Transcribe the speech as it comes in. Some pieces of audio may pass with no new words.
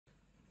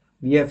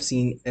We have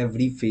seen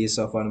every phase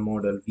of our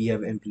model. We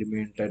have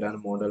implemented our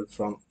model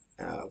from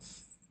uh,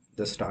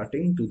 the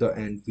starting to the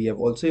end. We have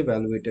also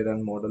evaluated our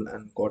model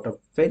and got a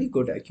very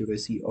good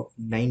accuracy of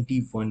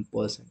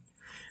 91%.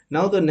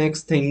 Now the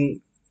next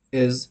thing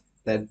is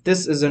that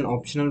this is an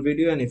optional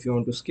video, and if you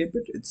want to skip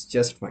it, it's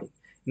just fine.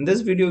 In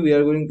this video we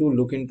are going to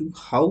look into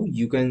how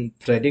you can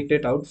predict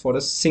it out for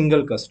a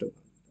single customer,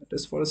 that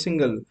is for a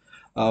single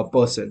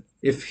person,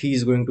 if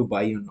he's going to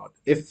buy or not.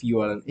 If you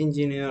are an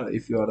engineer,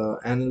 if you are an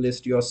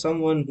analyst, you are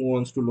someone who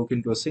wants to look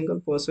into a single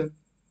person,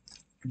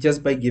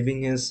 just by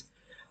giving his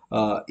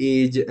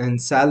age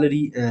and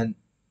salary and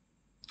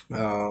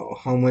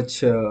how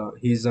much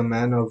he's a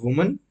man or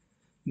woman,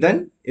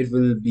 then it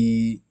will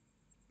be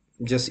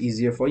just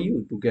easier for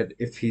you to get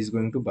if he's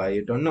going to buy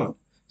it or not.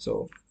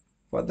 So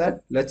for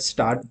that, let's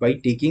start by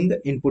taking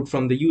the input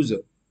from the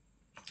user.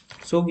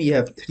 So we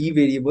have three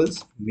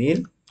variables: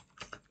 male,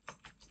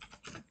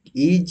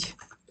 age,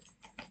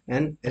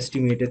 and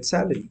estimated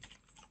salary.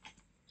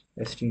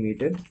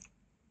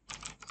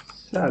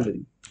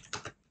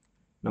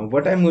 Now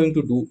what I'm going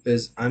to do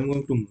is I'm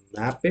going to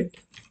map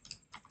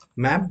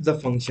the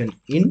function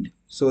int,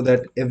 so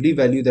that every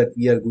value that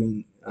we are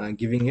going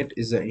giving it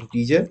is an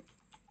integer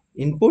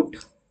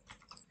input.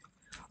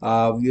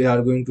 We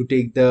are going to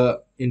take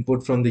the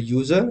input from the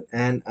user,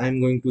 and I'm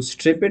going to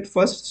strip it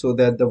first so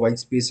that the white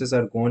spaces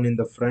are gone in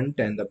the front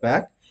and the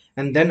back,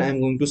 and then I'm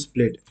going to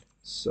split it.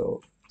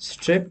 So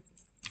strip,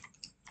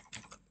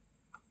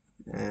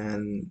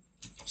 and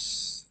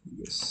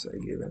yes, I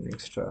gave an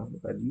extra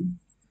value,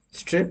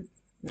 strip,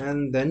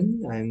 and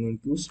then I'm going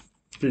to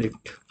split.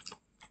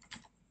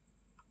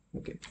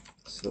 Okay,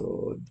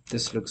 so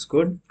this looks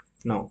good.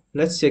 Now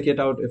let's check it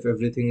out if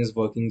everything is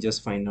working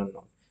just fine or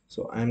not.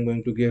 So I'm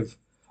going to give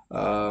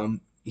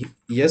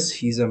yes,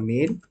 he's a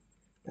male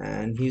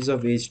and he's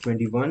of age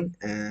 21,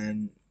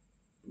 and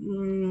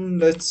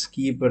let's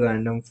keep a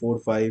random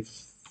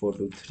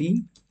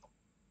 45423.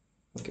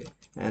 Okay,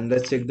 and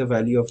let's check the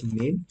value of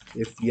male.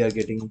 If we are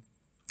getting,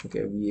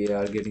 okay, we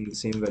are getting the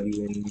same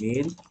value in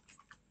male,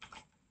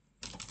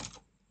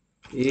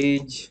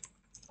 age,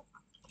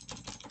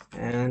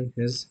 and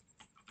his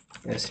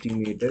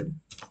estimated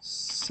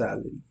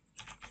salary.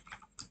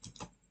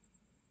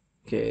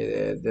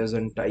 Okay, there's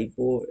a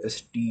typo,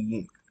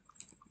 estimated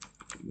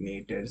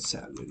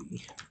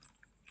salary.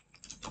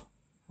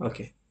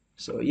 Okay,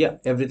 so yeah,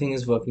 everything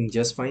is working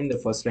just fine. The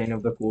first line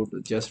of the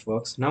code just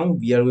works. Now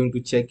we are going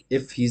to check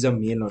if he's a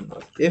male or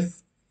not.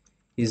 If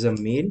he's a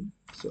male,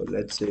 so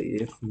let's say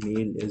if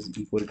male is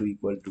equal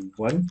to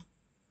 1,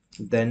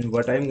 then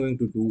what I'm going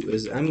to do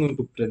is I'm going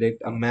to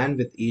predict a man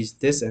with age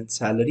this and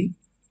salary.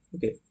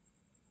 Okay,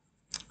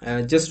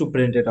 just to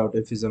print it out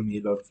if he's a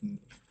male or female.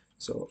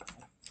 So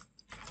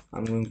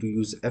I'm going to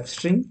use f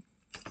string.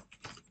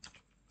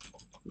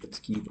 Let's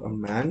keep a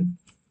man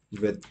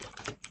with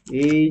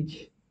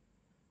age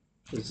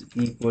is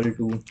equal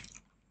to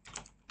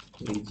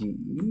age,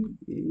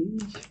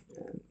 age,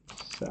 and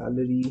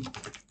salary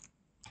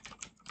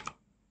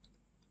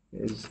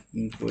is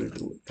equal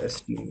to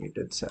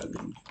estimated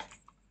salary.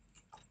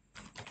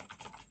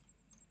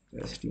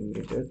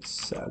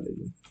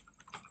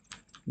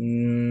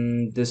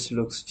 This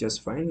looks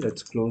just fine.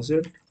 Let's close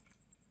it.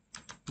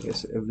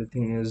 Yes,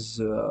 everything is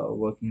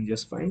working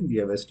just fine. We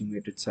have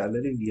estimated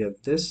salary, we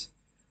have this.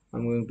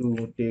 I'm going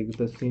to take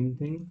the same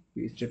thing,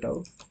 paste it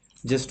out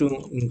just to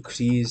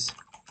increase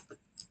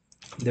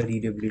the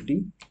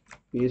readability.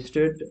 Paste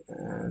it,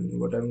 and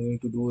what I'm going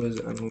to do is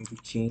I'm going to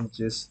change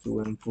this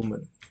to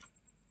improvement.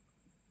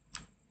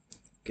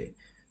 Okay,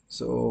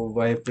 so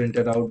I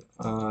printed out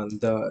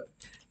the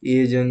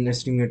age and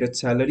estimated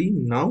salary.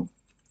 Now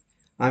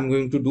I'm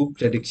going to do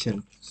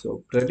prediction.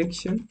 So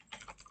prediction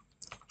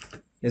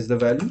is the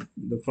value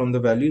from the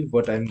value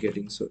what I'm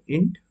getting. So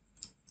int,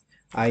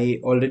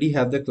 I already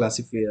have the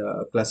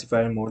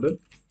classifier model.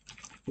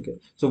 Okay,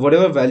 so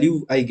whatever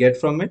value I get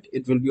from it,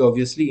 it will be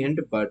obviously int,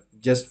 but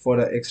just for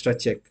an extra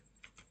check,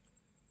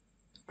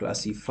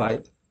 classify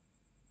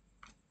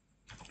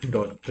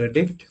dot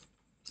predict.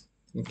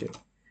 Okay,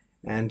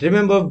 and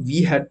remember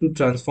we had to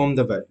transform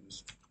the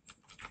values.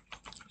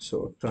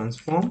 So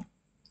transform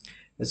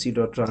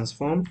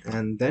sc.transform,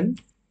 and then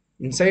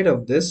inside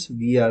of this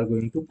we are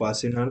going to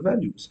pass in our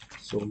values.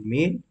 So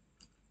male,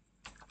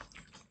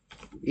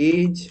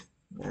 age,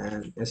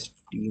 and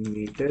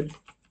estimated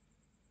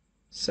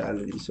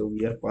salary. So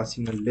we are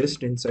passing a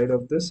list inside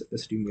of this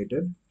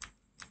estimated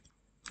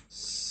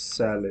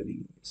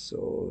salary.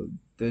 So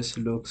this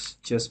looks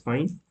just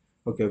fine.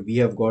 Okay, we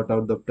have got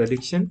out the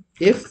prediction.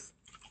 If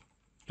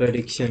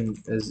prediction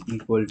is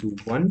equal to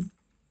 1,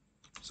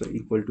 so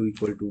equal to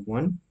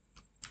 1,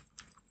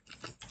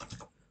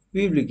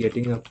 we will be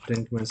getting a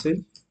print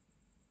message: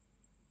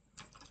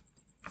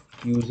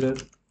 user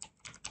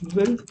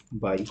will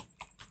buy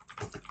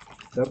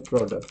the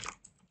product.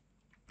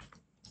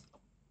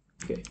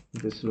 Okay,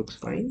 this looks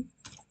fine.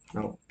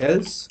 Now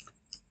else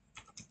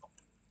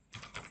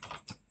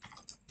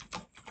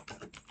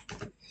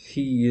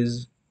he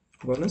is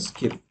gonna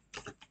skip.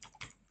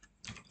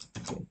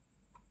 Okay.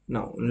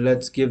 Now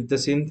let's give the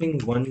same thing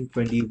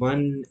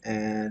 121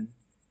 and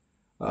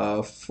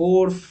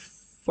 4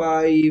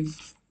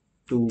 5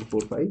 2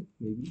 4 5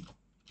 maybe.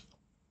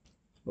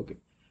 Okay,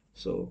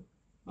 so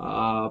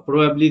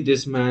probably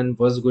this man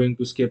was going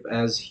to skip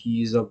as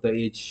he is of the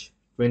age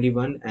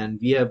 21, and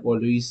we have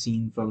already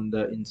seen from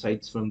the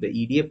insights from the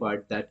EDA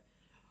part that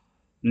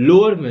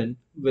lower men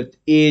with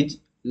age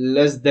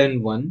less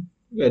than 1,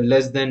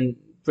 less than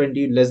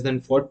 20, less than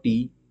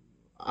 40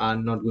 are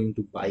not going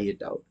to buy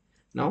it out.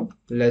 Now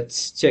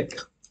let's check.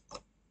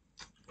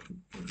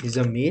 He's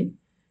a male,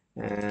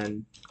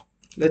 and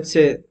let's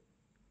say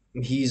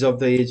he's of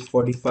the age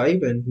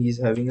 45 and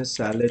he's having a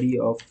salary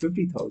of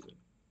 50,000.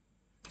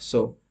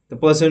 So the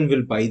person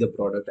will buy the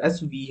product.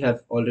 As we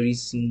have already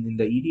seen in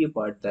the EDA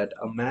part, that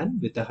a man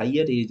with a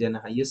higher age and a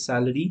higher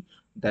salary,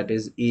 that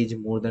is age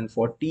more than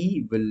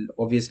 40, will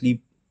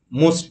obviously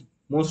most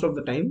of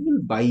the time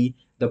will buy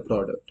the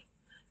product.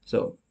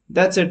 So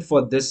that's it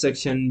for this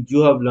section.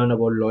 You have learned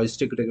about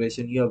logistic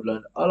regression. You have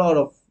learned a lot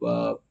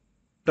of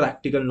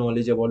practical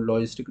knowledge about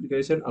logistic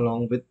regression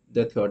along with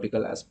the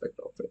theoretical aspect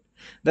of it.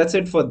 That's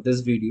it for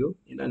this video.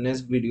 In our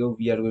next video,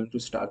 we are going to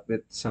start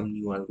with some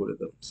new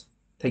algorithms.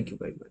 Thank you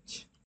very much.